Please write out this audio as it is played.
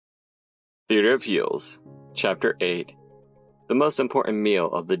Theater of Heels, Chapter 8, The Most Important Meal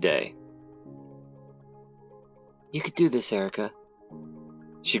of the Day. You could do this, Erica.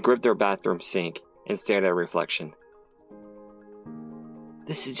 She gripped her bathroom sink and stared at her reflection.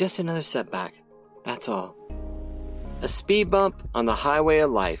 This is just another setback, that's all. A speed bump on the highway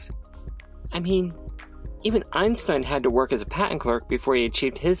of life. I mean, even Einstein had to work as a patent clerk before he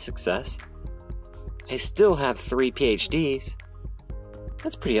achieved his success. I still have 3 PhDs.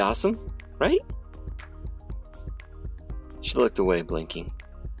 That's pretty awesome, right? She looked away, blinking.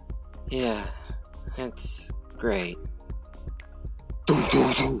 Yeah, that's great.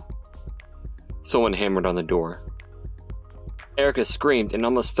 Someone hammered on the door. Erica screamed and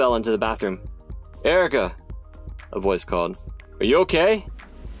almost fell into the bathroom. Erica! A voice called. Are you okay?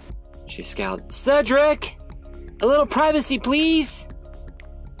 She scowled. Cedric! A little privacy, please!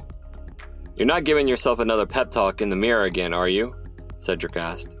 You're not giving yourself another pep talk in the mirror again, are you? Cedric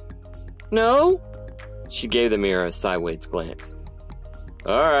asked. No? She gave the mirror a sideways glance.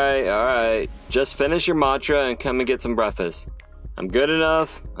 Alright. Just finish your mantra and come and get some breakfast. I'm good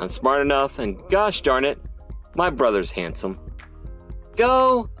enough, I'm smart enough, and gosh darn it, my brother's handsome.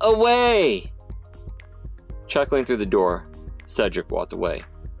 Go away! Chuckling through the door, Cedric walked away.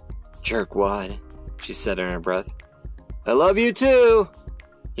 Jerkwad, she said under her breath. I love you too,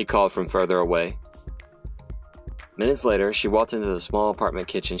 he called from further away. Minutes later, she walked into the small apartment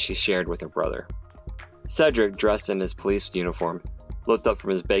kitchen she shared with her brother. Cedric, dressed in his police uniform, looked up from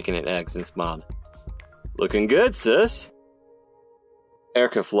his bacon and eggs and smiled. Looking good, sis.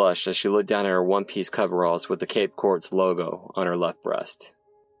 Erica flushed as she looked down at her one-piece coveralls with the Cape Courts logo on her left breast.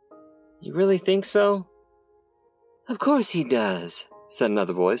 You really think so? Of course he does, said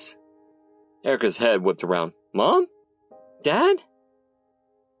another voice. Erica's head whipped around. Mom? Dad?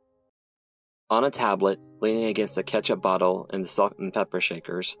 On a tablet, leaning against the ketchup bottle and the salt and pepper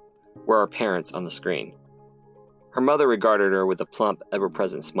shakers, were her parents on the screen. Her mother regarded her with a plump,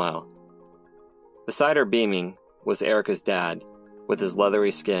 ever-present smile. Beside her beaming was Erica's dad, with his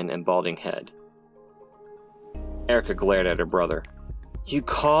leathery skin and balding head. Erica glared at her brother. You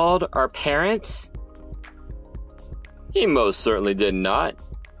called our parents? He most certainly did not,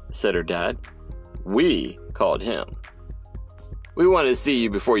 said her dad. We called him. We wanted to see you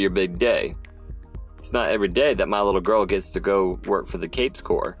before your big day. It's not every day that my little girl gets to go work for the Capes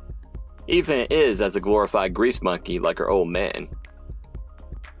Corps, even if it is as a glorified grease monkey like her old man.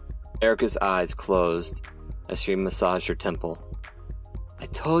 Erica's eyes closed as she massaged her temple. I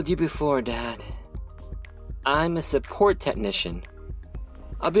told you before, Dad. I'm a support technician.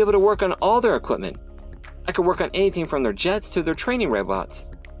 I'll be able to work on all their equipment. I could work on anything from their jets to their training robots.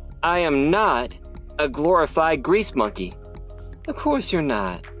 I am not a glorified grease monkey. Of course you're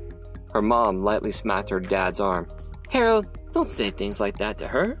not. Her mom lightly smacked her dad's arm. Harold, don't say things like that to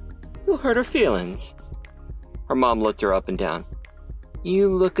her. You'll hurt her feelings. Her mom looked her up and down. You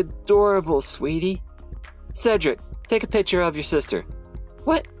look adorable, sweetie. Cedric, take a picture of your sister.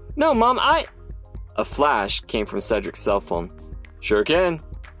 What? No, Mom, A flash came from Cedric's cell phone. Sure can.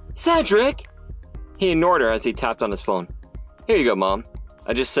 Cedric! He ignored her as he tapped on his phone. Here you go, Mom.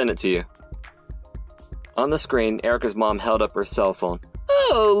 I just sent it to you. On the screen, Erica's mom held up her cell phone.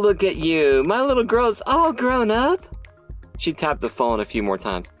 Oh, look at you. My little girl's all grown up. She tapped the phone a few more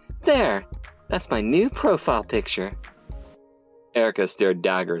times. There. That's my new profile picture. Erica stared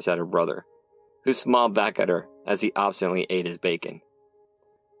daggers at her brother, who smiled back at her as he obstinately ate his bacon.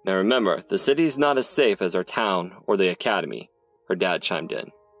 Now remember, the city is not as safe as our town or the academy, her dad chimed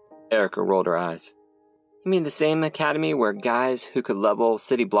in. Erica rolled her eyes. You mean the same academy where guys who could level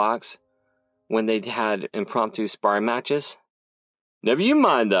city blocks when they had impromptu sparring matches? Never you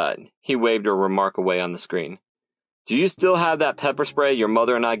mind that, he waved her remark away on the screen. Do you still have that pepper spray your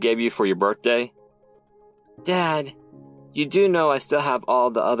mother and I gave you for your birthday? Dad, you do know I still have all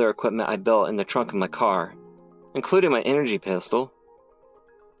the other equipment I built in the trunk of my car, including my energy pistol.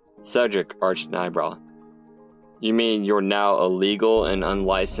 Cedric arched an eyebrow. You mean you're now illegal and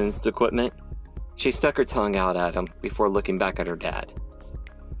unlicensed equipment? She stuck her tongue out at him before looking back at her dad.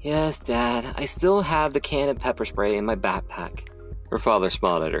 Yes, Dad, I still have the can of pepper spray in my backpack. Her father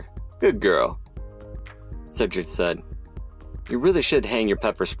smiled at her. Good girl. Cedric said, You really should hang your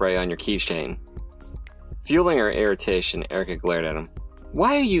pepper spray on your keychain. Fueling her irritation, Erica glared at him.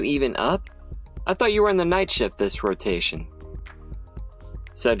 Why are you even up? I thought you were on the night shift this rotation.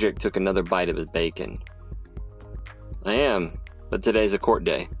 Cedric took another bite of his bacon. I am, but today's a court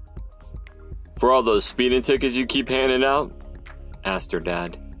day. For all those speeding tickets you keep handing out? Asked her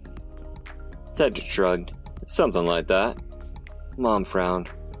dad. Cedric shrugged. Something like that. Mom frowned.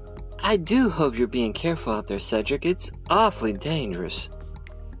 I do hope you're being careful out there, Cedric. It's awfully dangerous.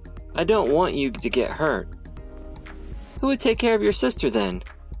 I don't want you to get hurt. Who would take care of your sister then?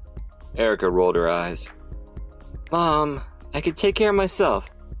 Erica rolled her eyes. Mom, I could take care of myself.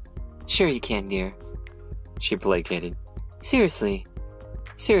 Sure you can, dear. She placated. Seriously,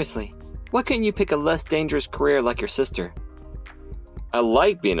 why couldn't you pick a less dangerous career like your sister? I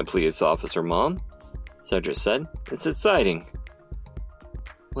like being a police officer, Mom, Cedric said. It's exciting.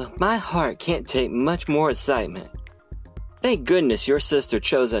 Well, my heart can't take much more excitement. Thank goodness your sister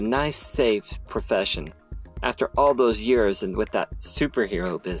chose a nice, safe profession after all those years and with that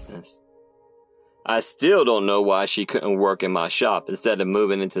superhero business. I still don't know why she couldn't work in my shop instead of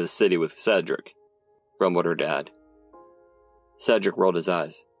moving into the city with Cedric, grumbled her dad. Cedric rolled his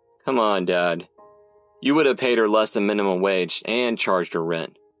eyes. Come on, Dad. You would have paid her less than minimum wage and charged her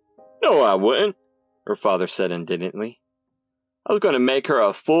rent. No, I wouldn't, her father said indignantly. I was going to make her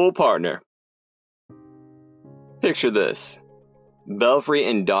a full partner. Picture this. Belfry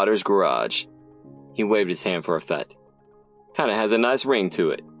and Daughter's garage. He waved his hand for effect. Kinda has a nice ring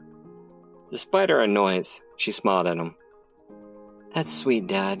to it. Despite her annoyance, she smiled at him. That's sweet,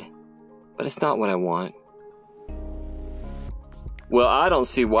 Dad, but it's not what I want. Well, I don't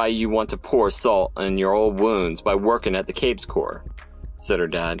see why you want to pour salt on your old wounds by working at the Capes Corps, said her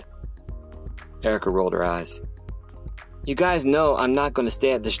dad. Erica rolled her eyes. You guys know I'm not going to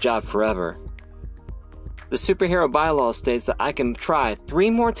stay at this job forever. The superhero bylaw states that I can try 3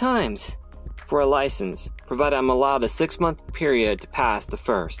 more times for a license, provided I'm allowed a 6-month period to pass the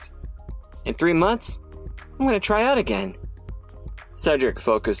first. In 3 months, I'm going to try out again. Cedric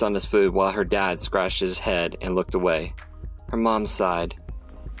focused on his food while her dad scratched his head and looked away. Her mom sighed.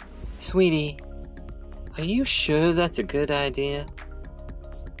 Sweetie, are you sure that's a good idea?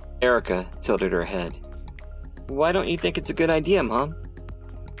 Erica tilted her head. Why don't you think it's a good idea, Mom?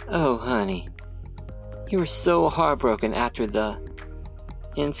 Oh, honey. You were so heartbroken after the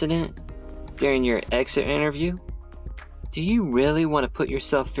incident during your exit interview. Do you really want to put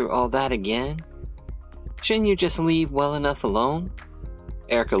yourself through all that again? Shouldn't you just leave well enough alone?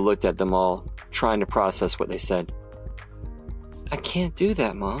 Erica looked at them all, trying to process what they said. I can't do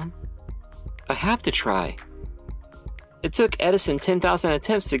that, Mom. I have to try. It took Edison 10,000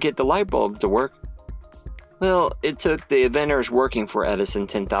 attempts to get the light bulb to work. Well, it took the inventors working for Edison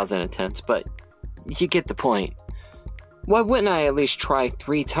 10,000 attempts, but you get the point. Why wouldn't I at least try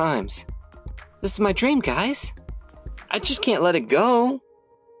 3 times? This is my dream, guys. I just can't let it go.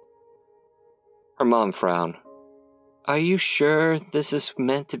 Her mom frowned. Are you sure this is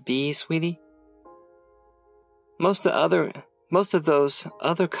meant to be, sweetie? Most of those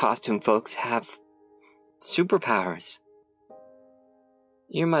other costume folks have superpowers.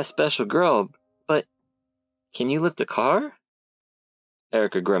 You're my special girl, but can you lift a car?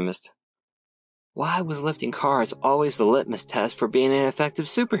 Erica grimaced. Why was lifting cars always the litmus test for being an effective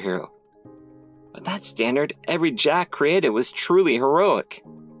superhero? By that standard, every Jack created was truly heroic.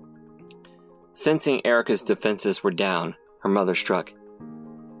 Sensing Erica's defenses were down, her mother struck.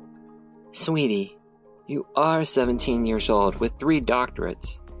 Sweetie, you are 17 years old with 3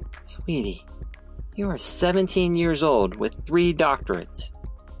 doctorates. Sweetie, you are 17 years old with 3 doctorates.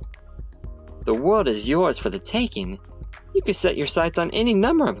 The world is yours for the taking. You could set your sights on any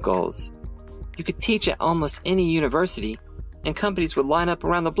number of goals. You could teach at almost any university, and companies would line up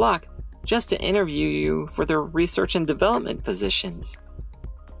around the block just to interview you for their research and development positions.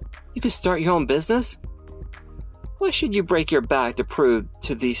 You could start your own business. Why should you break your back to prove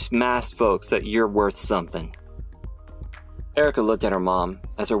to these masked folks that you're worth something? Erica looked at her mom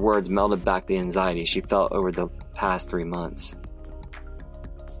as her words melted back the anxiety she felt over the past 3 months.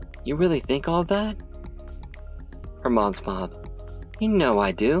 You really think all that? Her mom smiled. You know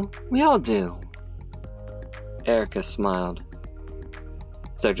I do. We all do. Erica smiled.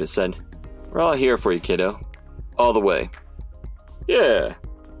 Cedric said, We're all here for you, kiddo. All the way. Yeah,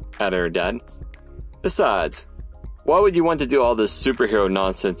 added her dad. Besides, why would you want to do all this superhero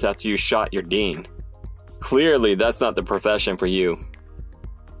nonsense after you shot your dean? Clearly, that's not the profession for you.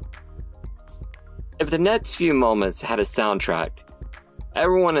 If the next few moments had a soundtrack,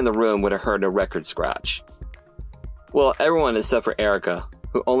 everyone in the room would have heard a record scratch. Well, everyone except for Erica,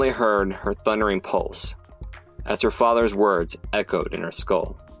 who only heard her thundering pulse, as her father's words echoed in her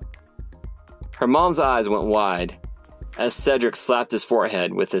skull. Her mom's eyes went wide, as Cedric slapped his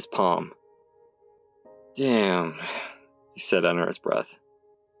forehead with his palm. Damn, he said under his breath.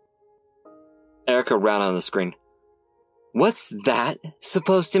 Erica ran on the screen. What's that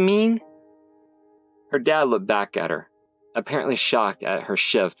supposed to mean? Her dad looked back at her, apparently shocked at her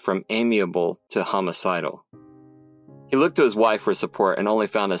shift from amiable to homicidal. He looked to his wife for support and only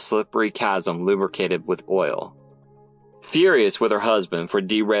found a slippery chasm lubricated with oil. Furious with her husband for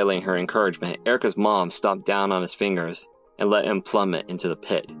derailing her encouragement, Erica's mom stomped down on his fingers and let him plummet into the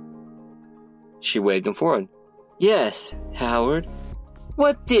pit. She waved him forward. Yes, Howard.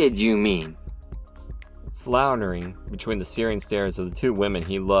 What did you mean? Floundering between the searing stares of the two women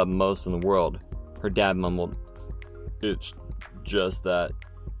he loved most in the world, her dad mumbled, It's just that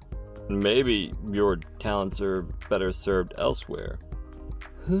maybe your talents are better served elsewhere.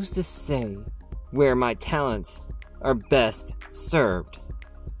 Who's to say where my talents are best served?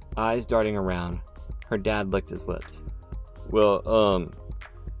 Eyes darting around, her dad licked his lips. Well,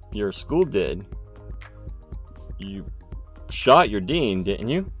 your school did. You shot your dean, didn't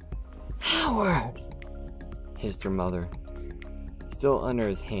you? Howard! Hissed her mother. Still under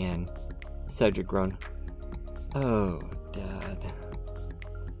his hand, Cedric groaned. Oh, Dad.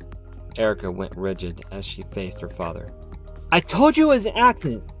 Erica went rigid as she faced her father. I told you it was an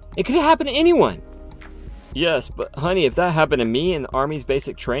accident. It could have happened to anyone. Yes, but honey, if that happened to me in the Army's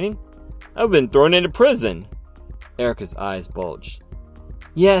basic training, I would have been thrown into prison. Erica's eyes bulged.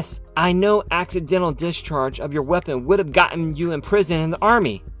 Yes, I know accidental discharge of your weapon would have gotten you in prison in the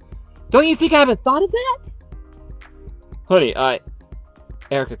Army. Don't you think I haven't thought of that? Honey,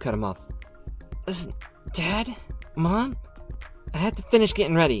 Erica cut him off. Listen, Dad? Mom? I have to finish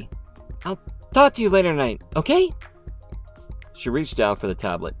getting ready. I'll talk to you later tonight, okay? She reached down for the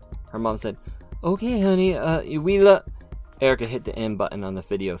tablet. Her mom said, Okay, honey, Erica hit the end button on the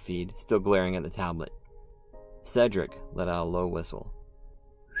video feed, still glaring at the tablet. Cedric let out a low whistle.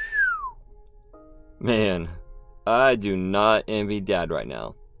 Man, I do not envy Dad right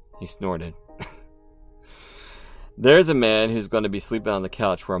now, he snorted. There's a man who's going to be sleeping on the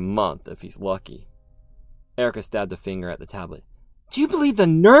couch for a month if he's lucky. Erica stabbed a finger at the tablet. Do you believe the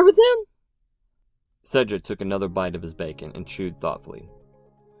nerve of them? Cedric took another bite of his bacon and chewed thoughtfully.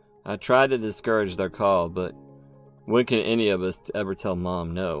 I tried to discourage their call, but when can any of us ever tell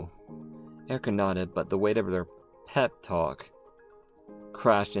Mom no? Erica nodded, but the weight of their pep talk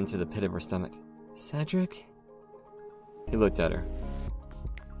crashed into the pit of her stomach. Cedric? He looked at her.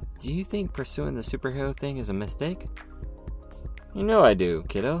 Do you think pursuing the superhero thing is a mistake? You know I do,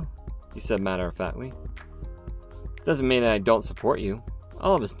 kiddo, he said matter-of-factly. Doesn't mean that I don't support you.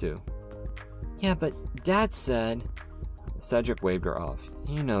 All of us do. Yeah, but Dad said... Cedric waved her off.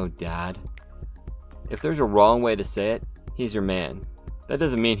 You know, Dad. If there's a wrong way to say it, he's your man. That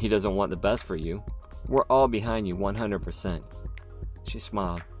doesn't mean he doesn't want the best for you. We're all behind you 100%. She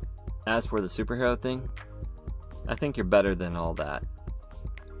smiled. As for the superhero thing, I think you're better than all that.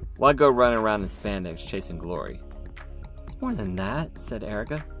 Why go running around in spandex chasing glory? It's more than that, said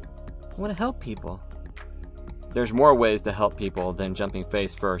Erica. I want to help people. There's more ways to help people than jumping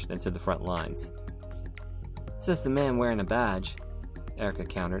face first into the front lines. Says the man wearing a badge, Erica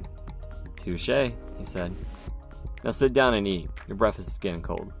countered. Touché, he said. Now sit down and eat. Your breakfast is getting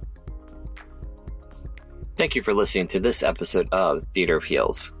cold. Thank you for listening to this episode of Theater of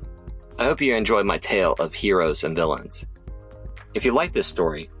Heels. I hope you enjoyed my tale of heroes and villains. If you like this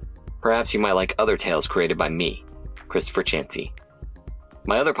story, perhaps you might like other tales created by me, Christopher Chansey.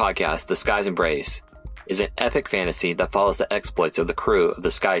 My other podcast, The Sky's Embrace, is an epic fantasy that follows the exploits of the crew of the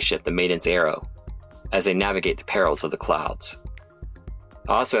skyship The Maiden's Arrow as they navigate the perils of the clouds.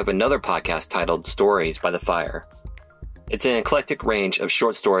 I also have another podcast titled Stories by the Fire. It's an eclectic range of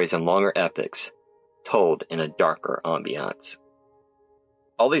short stories and longer epics, told in a darker ambiance.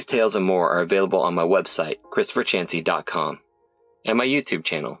 All these tales and more are available on my website, ChristopherChansey.com, and my YouTube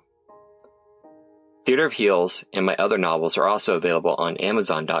channel. Theater of Heels and my other novels are also available on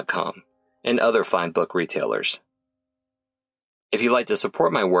Amazon.com and other fine book retailers. If you'd like to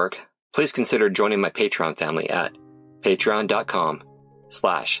support my work, please consider joining my Patreon family at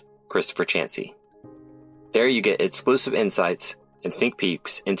patreon.com/Christopher Chansey. There you get exclusive insights and sneak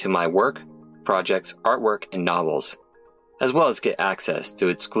peeks into my work, projects, artwork, and novels, as well as get access to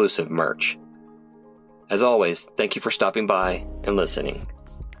exclusive merch. As always, thank you for stopping by and listening.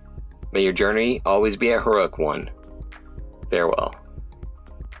 May your journey always be a heroic one. Farewell.